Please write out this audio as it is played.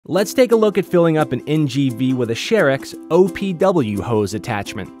Let's take a look at filling up an NGV with a Sherex OPW hose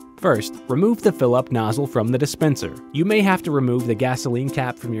attachment. First, remove the fill-up nozzle from the dispenser. You may have to remove the gasoline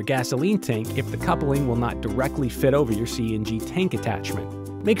cap from your gasoline tank if the coupling will not directly fit over your CNG tank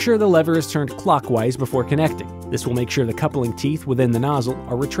attachment. Make sure the lever is turned clockwise before connecting. This will make sure the coupling teeth within the nozzle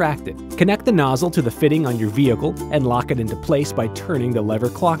are retracted. Connect the nozzle to the fitting on your vehicle and lock it into place by turning the lever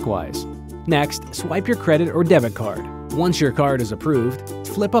clockwise. Next, swipe your credit or debit card. Once your card is approved,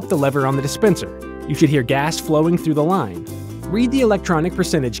 flip up the lever on the dispenser. You should hear gas flowing through the line. Read the electronic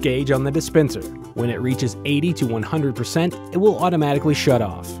percentage gauge on the dispenser. When it reaches 80 to 100%, it will automatically shut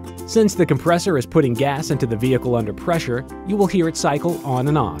off. Since the compressor is putting gas into the vehicle under pressure, you will hear it cycle on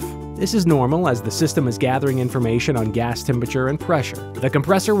and off. This is normal as the system is gathering information on gas temperature and pressure. The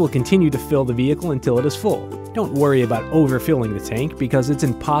compressor will continue to fill the vehicle until it is full. Don't worry about overfilling the tank because it's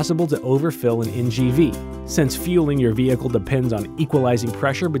impossible to overfill an NGV. Since fueling your vehicle depends on equalizing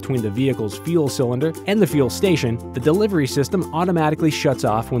pressure between the vehicle's fuel cylinder and the fuel station, the delivery system automatically shuts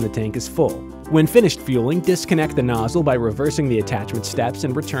off when the tank is full. When finished fueling, disconnect the nozzle by reversing the attachment steps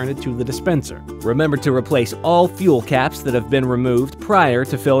and return it to the dispenser. Remember to replace all fuel caps that have been removed prior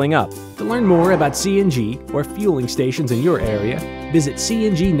to filling up. To learn more about CNG or fueling stations in your area, visit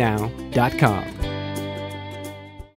cngnow.com.